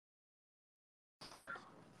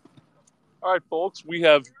All right, folks, we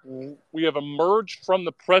have emerged from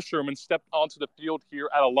the press room and stepped onto the field here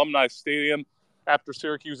at Alumni Stadium after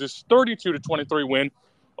Syracuse's 32-23 win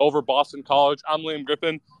over Boston College. I'm Liam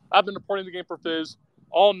Griffin. I've been reporting the game for Fizz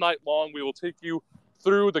all night long. We will take you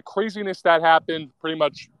through the craziness that happened pretty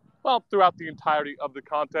much, throughout the entirety of the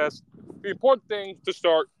contest. The important thing to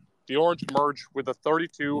start, the Orange emerged with a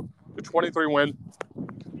 32-23 win,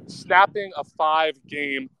 snapping a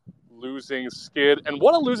 5-game losing skid. And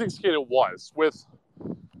what a losing skid it was, with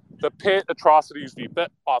the Pitt atrocities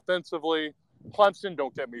offensively. Clemson,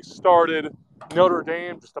 don't get me started. Notre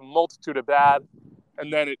Dame, just a multitude of bad.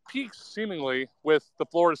 And then it peaks seemingly with the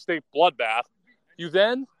Florida State bloodbath. You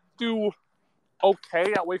then do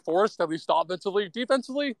okay at Wake Forest, at least offensively.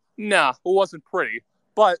 Defensively, nah, it wasn't pretty.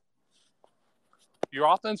 But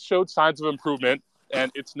your offense showed signs of improvement,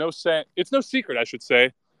 and it's no secret, I should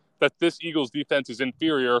say, that this Eagles defense is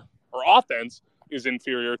inferior, or offense is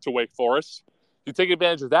inferior to Wake Forest. You take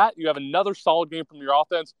advantage of that. You have another solid game from your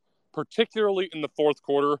offense, particularly in the fourth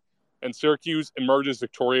quarter, and Syracuse emerges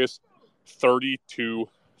victorious 32-23.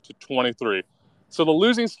 So the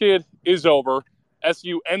losing skid is over.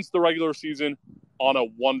 SU ends the regular season on a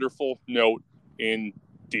wonderful note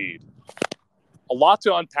indeed. A lot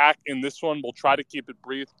to unpack in this one. We'll try to keep it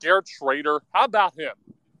brief. Garrett Shrader, how about him?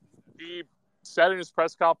 He said in his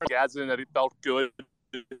press conference, Gadsden, that he felt good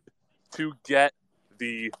to get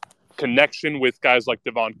the connection with guys like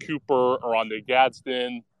Devon Cooper, Oronde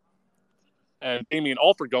Gadsden, and Damian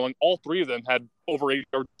Alford going. All three of them had over 8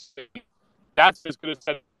 yards. That's as good as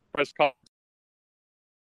said in the press conference.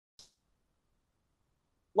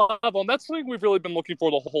 Level, and that's something we've really been looking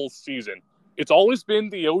for the whole season. It's always been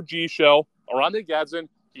the OG show. Oronde Gadsden,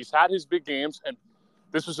 he's had his big games, and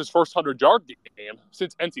this was his first 100-yard game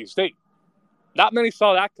since NC State. Not many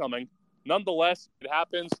saw that coming. Nonetheless, it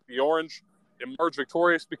happens. The Orange emerged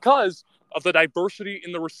victorious because of the diversity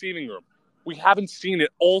in the receiving room. We haven't seen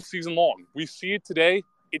it all season long. We see it today.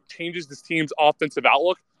 It changes this team's offensive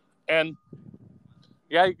outlook. And,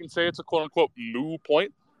 yeah, you can say it's a quote-unquote moo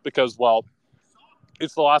point because,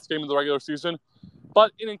 it's the last game of the regular season.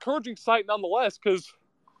 But an encouraging sight nonetheless, because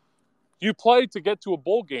you play to get to a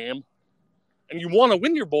bowl game, and you want to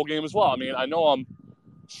win your bowl game as well. I mean, I know I'm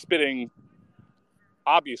spitting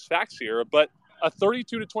obvious facts here, but a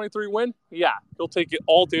 32-23 win, yeah, he'll take it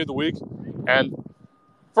all day of the week. And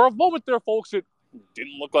for a moment there, folks, it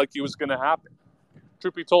didn't look like it was going to happen.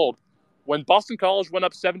 Truth be told, when Boston College went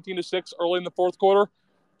up 17-6 early in the fourth quarter,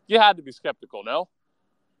 you had to be skeptical, no?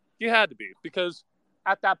 You had to be, because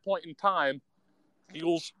at that point in time,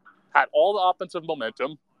 Eagles had all the offensive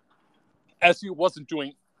momentum. SU wasn't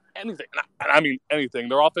doing anything. And I mean anything.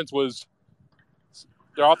 Their offense was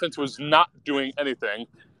not doing anything.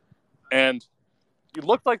 And it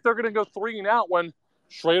looked like they're going to go 3 and out when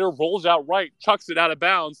Shrader rolls out right, chucks it out of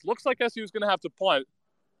bounds. Looks like SU is going to have to punt.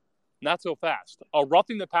 Not so fast. A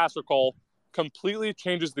roughing the passer call completely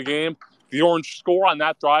changes the game. The Orange score on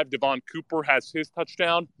that drive. Devon Cooper has his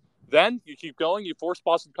touchdown. Then you keep going. You force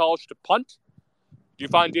Boston College to punt. You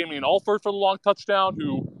find Damian Alford for the long touchdown,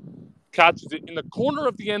 who catches it in the corner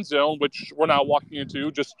of the end zone, which we're now walking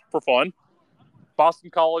into just for fun. Boston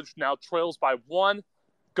College now trails by 1,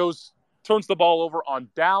 turns the ball over on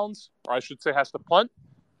downs, or I should say has to punt.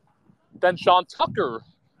 Then Sean Tucker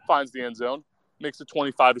finds the end zone, makes it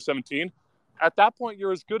 25-17. At that point,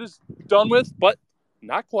 you're as good as done with, but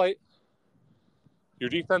not quite. Your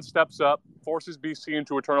defense steps up, forces BC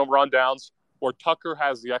into a turnover on downs, where Tucker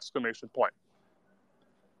has the exclamation point.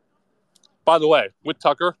 By the way, with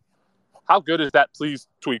Tucker, how good is that please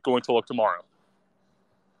tweet going to look tomorrow?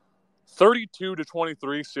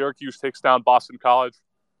 32-23, Syracuse takes down Boston College.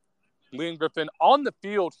 Liam Griffin on the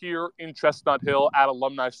field here in Chestnut Hill at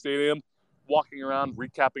Alumni Stadium, walking around,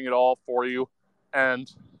 recapping it all for you.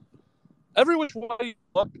 And every which way you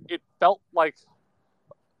look, it felt like,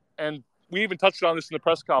 and we even touched on this in the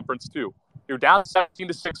press conference too, you're down 17-6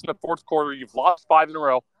 in the fourth quarter. You've lost 5 in a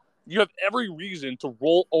row. You have every reason to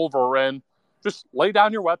roll over and just lay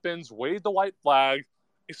down your weapons, wave the white flag,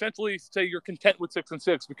 essentially say you're content with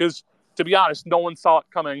 6-6 because, to be honest, no one saw it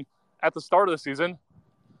coming at the start of the season.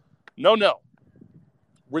 No.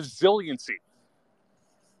 Resiliency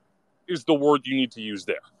is the word you need to use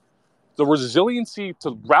there. The resiliency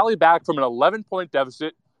to rally back from an 11-point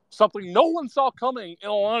deficit, something no one saw coming, in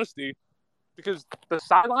all honesty, because the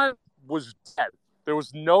sideline was dead. There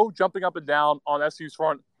was no jumping up and down on SU's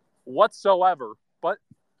front whatsoever. But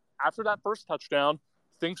after that first touchdown,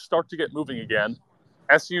 things start to get moving again.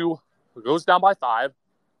 SU goes down by 5.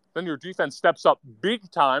 Then your defense steps up big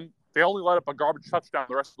time. They only let up a garbage touchdown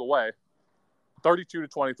the rest of the way.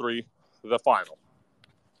 32-23, the final.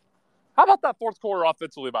 How about that fourth quarter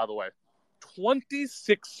offensively, by the way?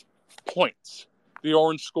 26 points the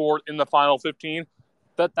Orange scored in the final 15.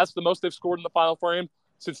 That's the most they've scored in the final frame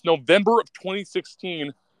since November of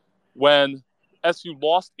 2016 when SU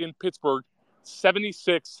lost in Pittsburgh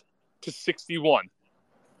 76-61.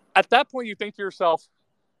 At that point, you think to yourself,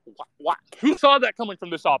 what? Who saw that coming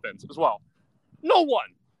from this offense as well? No one.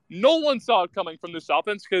 No one saw it coming from this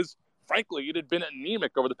offense because, frankly, it had been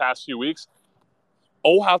anemic over the past few weeks.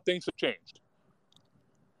 Oh, how things have changed.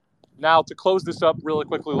 Now, to close this up really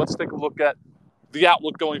quickly, let's take a look at the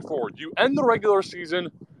outlook going forward. You end the regular season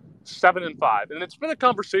 7-5, and it's been a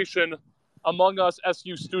conversation among us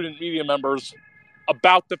SU student media members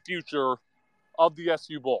about the future of the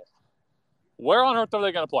SU Bowl. Where on earth are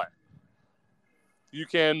they going to play? You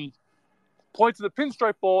can point to the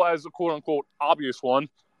Pinstripe Bowl as a quote-unquote obvious one.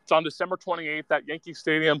 It's on December 28th at Yankee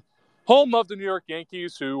Stadium, home of the New York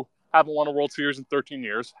Yankees, who haven't won a World Series in 13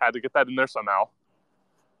 years. Had to get that in there somehow.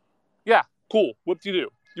 Yeah, cool. What do you do?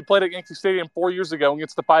 You played at Yankee Stadium 4 years ago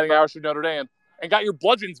against the Fighting Irish of Notre Dame and got your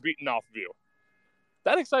bludgeons beaten off of you.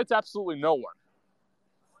 That excites absolutely no one.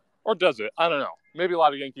 Or does it? I don't know. Maybe a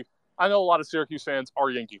lot of I know a lot of Syracuse fans are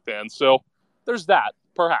Yankee fans, so there's that,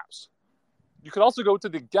 perhaps. You could also go to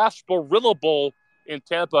the Gasparilla Bowl in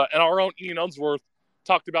Tampa, and our own Ian Unsworth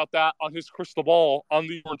talked about that on his crystal ball on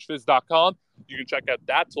theorangefizz.com. You can check out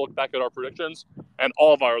that to look back at our predictions and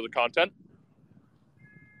all of our other content.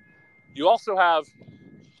 You also have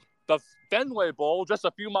the Fenway Bowl just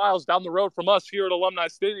a few miles down the road from us here at Alumni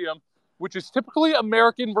Stadium, which is typically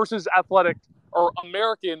American versus Athletic or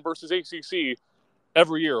American versus ACC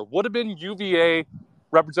every year. Would have been UVA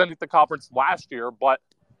representing the conference last year, but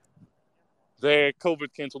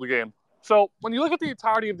COVID canceled the game. So when you look at the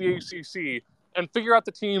entirety of the ACC and figure out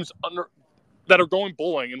the teams that are going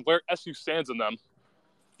bowling and where SU stands in them,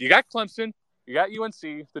 you got Clemson, you got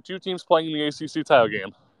UNC, the two teams playing in the ACC title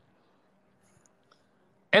game.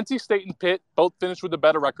 NC State and Pitt both finished with a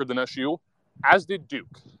better record than SU, as did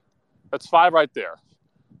Duke. That's 5 right there.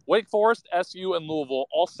 Wake Forest, SU, and Louisville,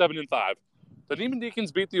 all 7-5. The Demon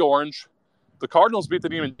Deacons beat the Orange. The Cardinals beat the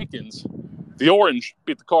Demon Deacons. The Orange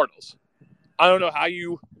beat the Cardinals. I don't know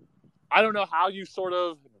how you sort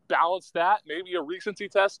of balance that. Maybe a recency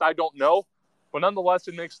test. I don't know. But nonetheless,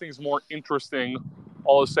 it makes things more interesting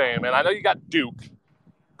all the same. And I know you got Duke,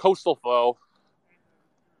 coastal foe.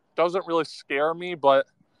 Doesn't really scare me, but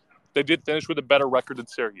they did finish with a better record than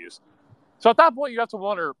Syracuse. So at that point, you have to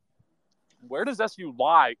wonder, where does SU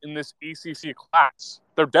lie in this ACC class?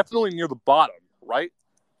 They're definitely near the bottom, right?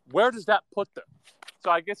 Where does that put them? So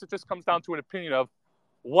I guess it just comes down to an opinion of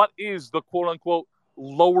what is the quote-unquote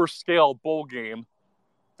lower scale bowl game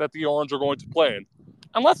that the Orange are going to play in.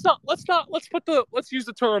 And let's use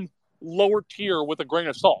the term lower tier with a grain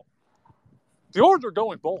of salt. The Orange are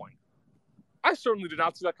going bowling. I certainly did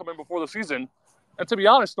not see that coming before the season. And to be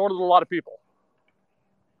honest, nor did a lot of people.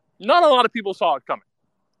 Not a lot of people saw it coming.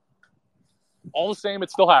 All the same,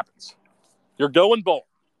 it still happens. You're going bowling.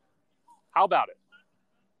 How about it?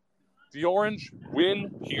 The Orange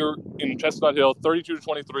win here in Chestnut Hill,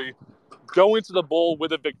 32-23. Go into the bowl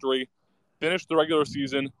with a victory. Finish the regular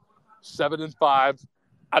season 7-5.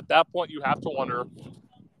 At that point, you have to wonder,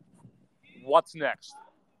 what's next?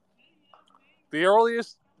 The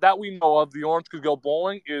earliest that we know of the Orange could go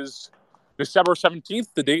bowling is December 17th,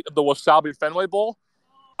 the date of the Wasabi Fenway Bowl.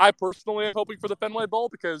 I personally am hoping for the Fenway Bowl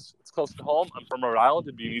because it's close to home. I'm from Rhode Island.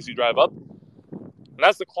 It'd be an easy drive up. And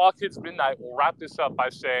as the clock hits midnight, we'll wrap this up by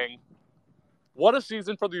saying, what a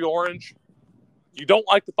season for the Orange. You don't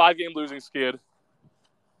like the 5-game losing skid.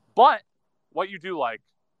 But what you do like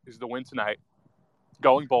is the win tonight,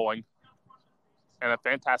 going bowling, and a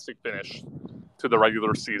fantastic finish to the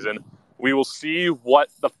regular season. We will see what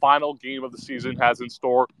the final game of the season has in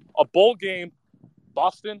store. A bowl game,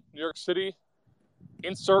 Boston, New York City,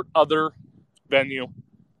 insert other venue.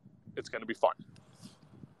 It's going to be fun.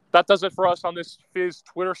 That does it for us on this Fizz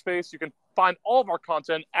Twitter space. You can find all of our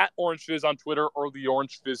content at Orange Fizz on Twitter or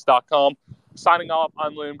theorangefizz.com. Signing off,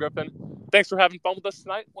 I'm Liam Griffin. Thanks for having fun with us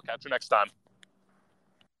tonight. We'll catch you next time.